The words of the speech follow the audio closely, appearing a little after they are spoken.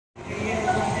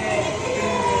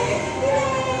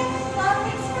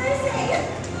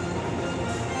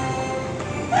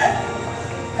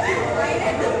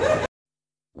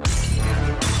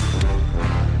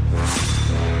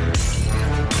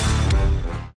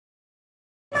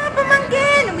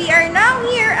we are now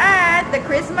here at the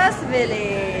Christmas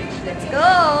village. Let's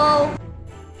go!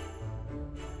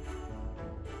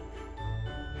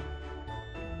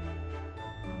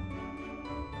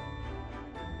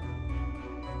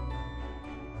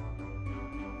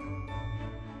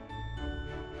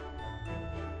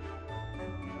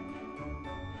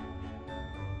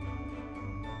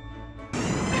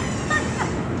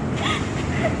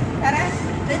 Tara,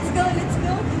 let's go, let's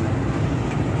go!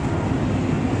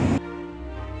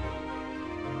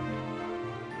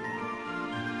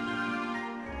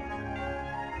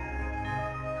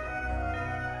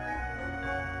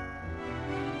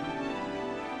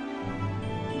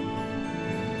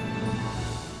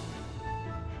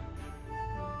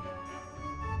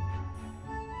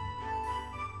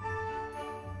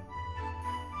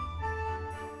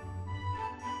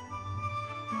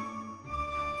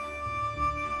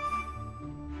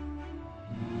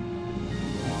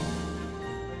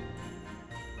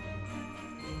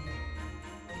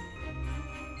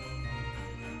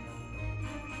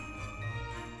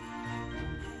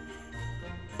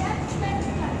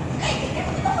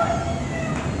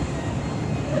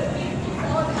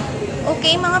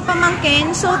 Okay, mga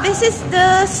pamangkin, so this is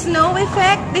the snow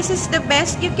effect. This is the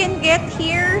best you can get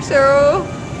here. So,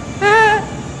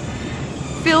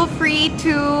 feel free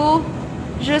to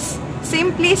just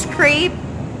simply scrape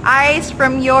ice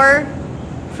from your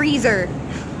freezer.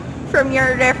 From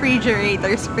your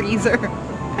refrigerator's freezer.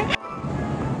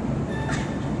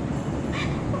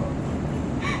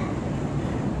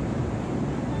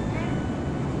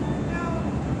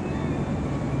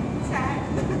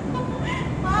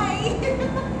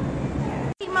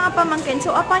 Mga pamangkin,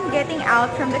 so upon getting out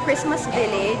from the Christmas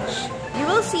village, you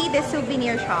will see the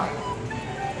souvenir shop.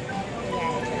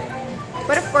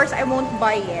 But of course, I won't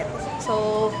buy it.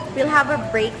 So we'll have a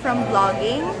break from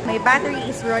vlogging. My battery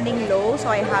is running low, so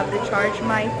I have to charge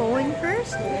my phone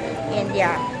first. And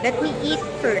yeah, let me eat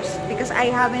first because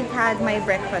I haven't had my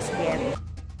breakfast yet.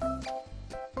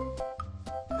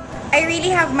 I really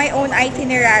have my own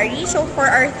itinerary. So for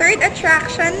our third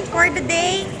attraction for the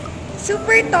day,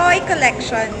 Super Toy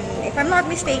Collection. If I'm not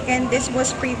mistaken, this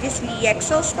was previously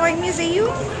Excel's Toy Museum.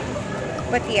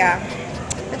 But yeah,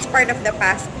 that's part of the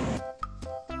past.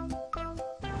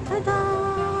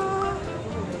 Ta-da!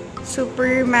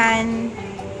 Superman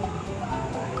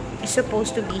is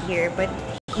supposed to be here, but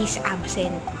he's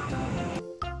absent.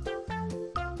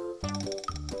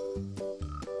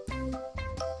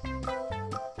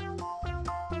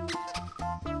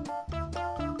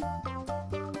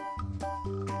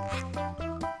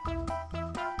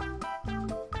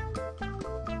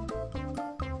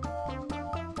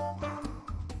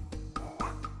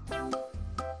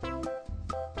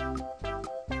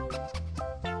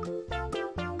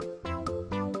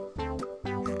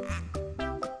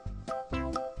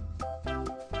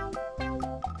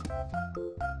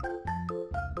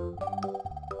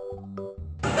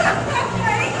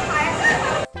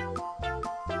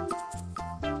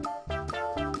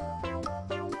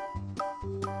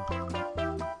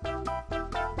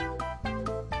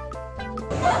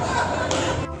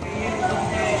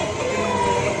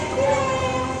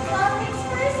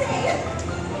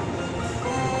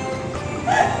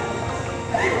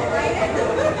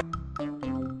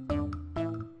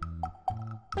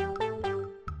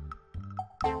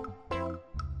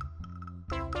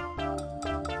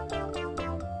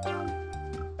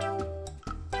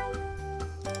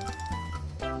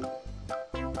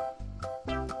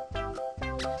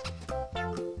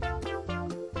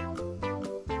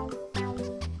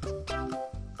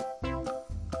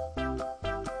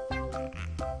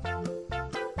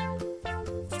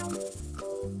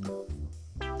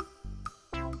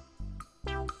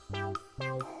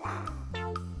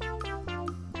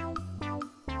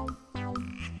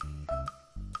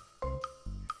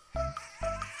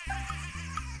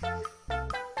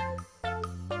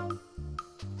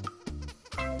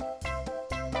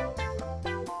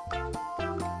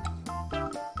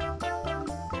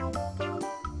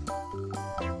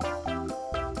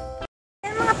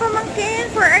 Pamangkin,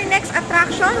 for our next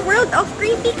attraction, World of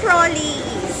Creepy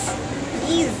Crawlies.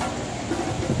 Please.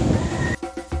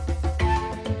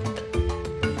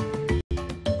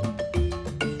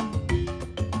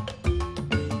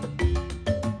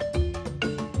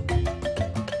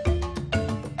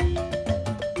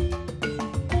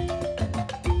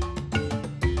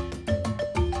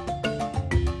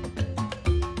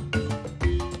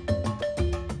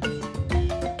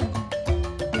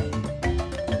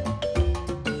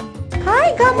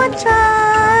 Hi,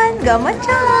 Gama-chan!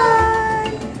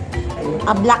 Gama-chan!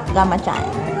 A black Gama-chan.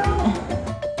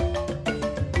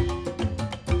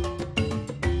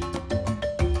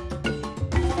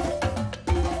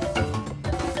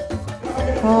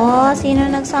 Oh, sino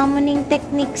nag-summoning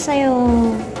technique sa'yo?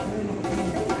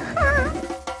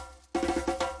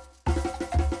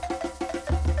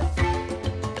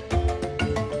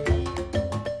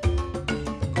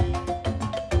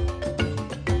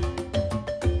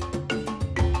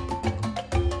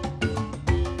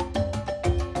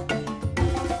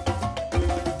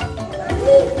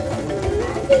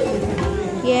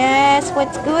 Yes,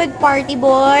 what's good, party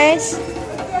boys?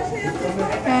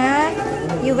 Huh?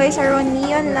 You guys are on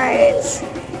neon lights.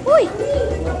 Uy!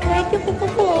 Right yung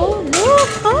pupupo. Look!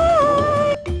 Hi!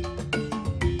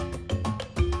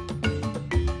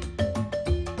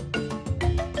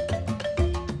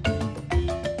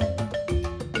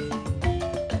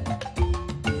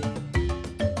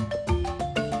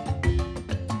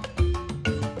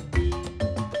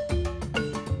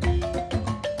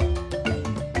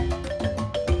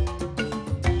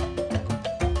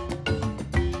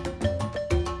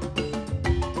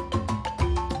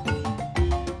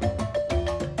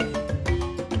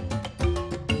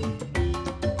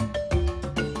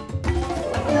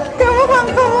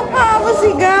 Kamukhang-kamukha mo si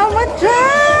Gama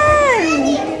dyan!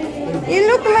 You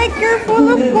look like you're full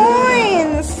of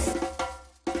coins!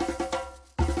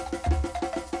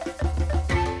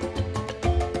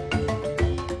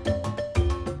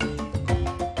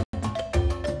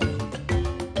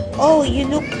 Oh, you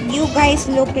guys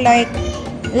look like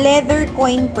leather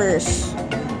coin purse.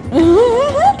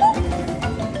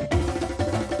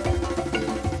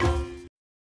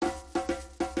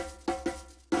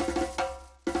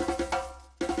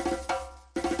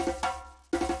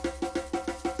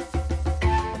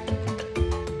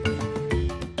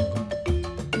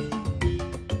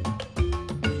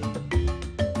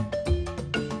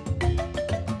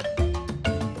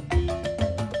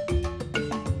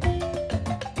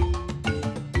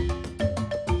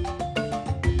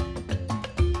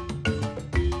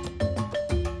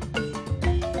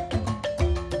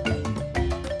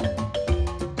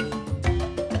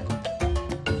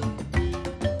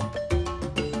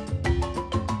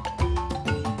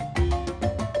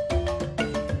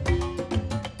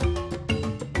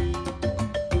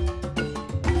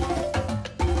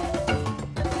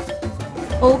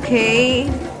 Okay,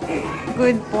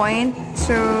 good point.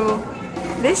 So,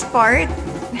 this part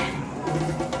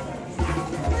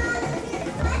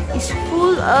is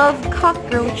full of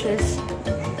cockroaches.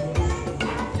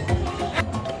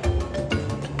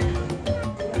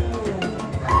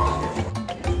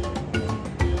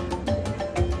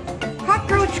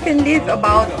 Cockroach can live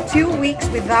about 2 weeks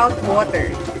without water.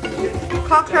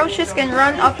 Cockroaches can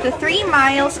run up to 3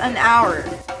 miles an hour.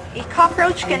 A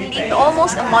cockroach can live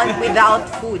almost a month without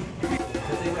food.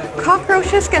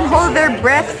 Cockroaches can hold their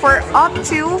breath for up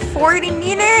to 40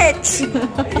 minutes!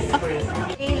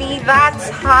 Really, that's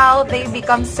how they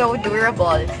become so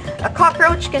durable. A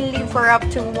cockroach can live for up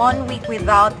to 1 week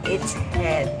without its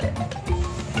head.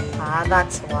 Ah,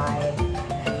 that's why.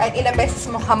 Kahit ilang beses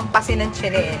mo hampasin ng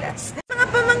tsinelas. Mga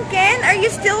pamangkin, are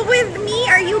you still with me?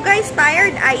 Are you guys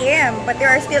tired? I am, but there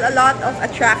are still a lot of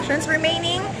attractions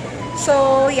remaining.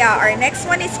 So yeah, our next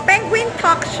one is Penguin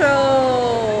Talk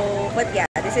Show. But yeah,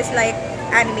 this is like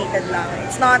animated lang.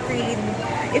 It's not really...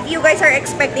 If you guys are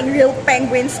expecting real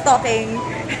penguins talking,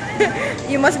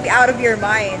 you must be out of your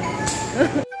mind.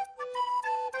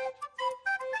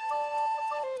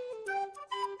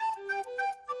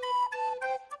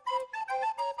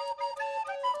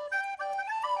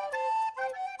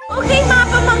 Okay mga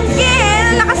pamangkin,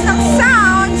 lakas ng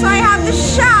sound, so I have to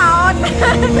shout.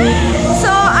 So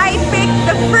I picked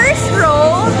the first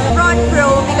row, front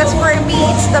row, because for me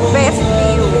it's the best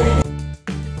view.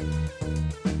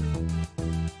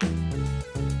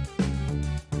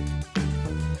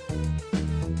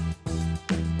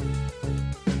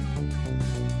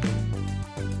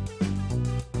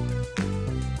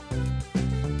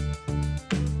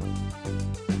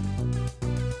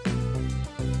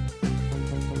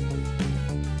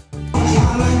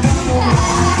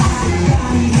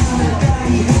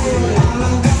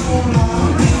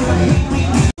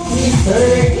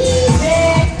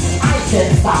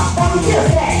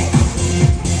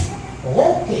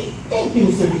 Okay, thank you,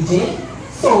 Mr. DJ.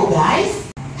 So, guys,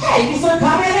 hey, Mr.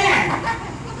 Cameraman,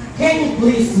 can you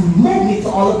please move me to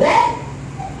all of that?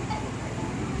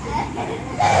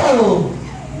 Oh.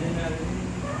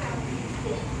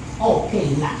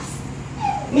 Okay, last.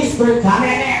 Mr.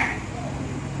 Cameraman,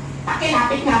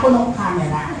 pakilapit nga po ng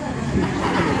camera.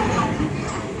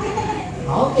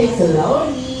 Okay,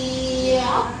 slowly.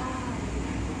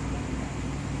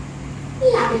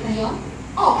 Lapit na yun.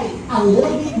 Okay, a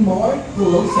little bit more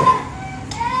closer.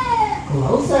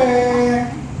 Closer.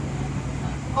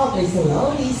 Okay,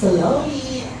 slowly,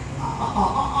 slowly.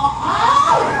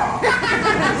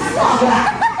 Sobra!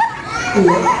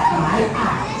 Look at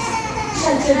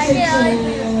my eyes.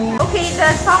 Okay, the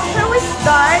talk show is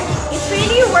done. It's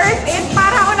really worth it.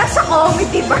 Para ako nasa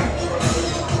comedy bar.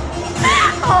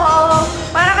 Oh,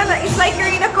 it's like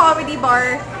you're in a comedy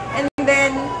bar and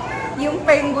then yung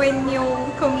penguin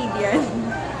yung comedian.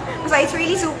 So it's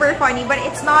really super funny, but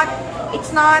it's not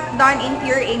done in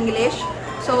pure English.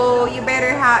 So you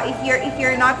better have, if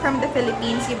you're not from the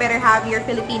Philippines, you better have your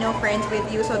Filipino friends with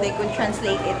you so they could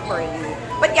translate it for you.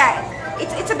 But yeah,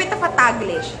 it's a bit of a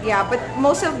Taglish. Yeah, but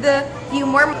most of the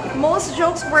humor, most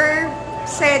jokes were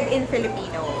said in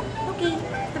Filipino. Okay,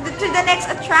 to the next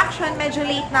attraction, medyo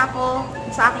late na ako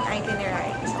sa aking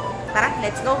itinerary. So tara,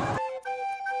 let's go!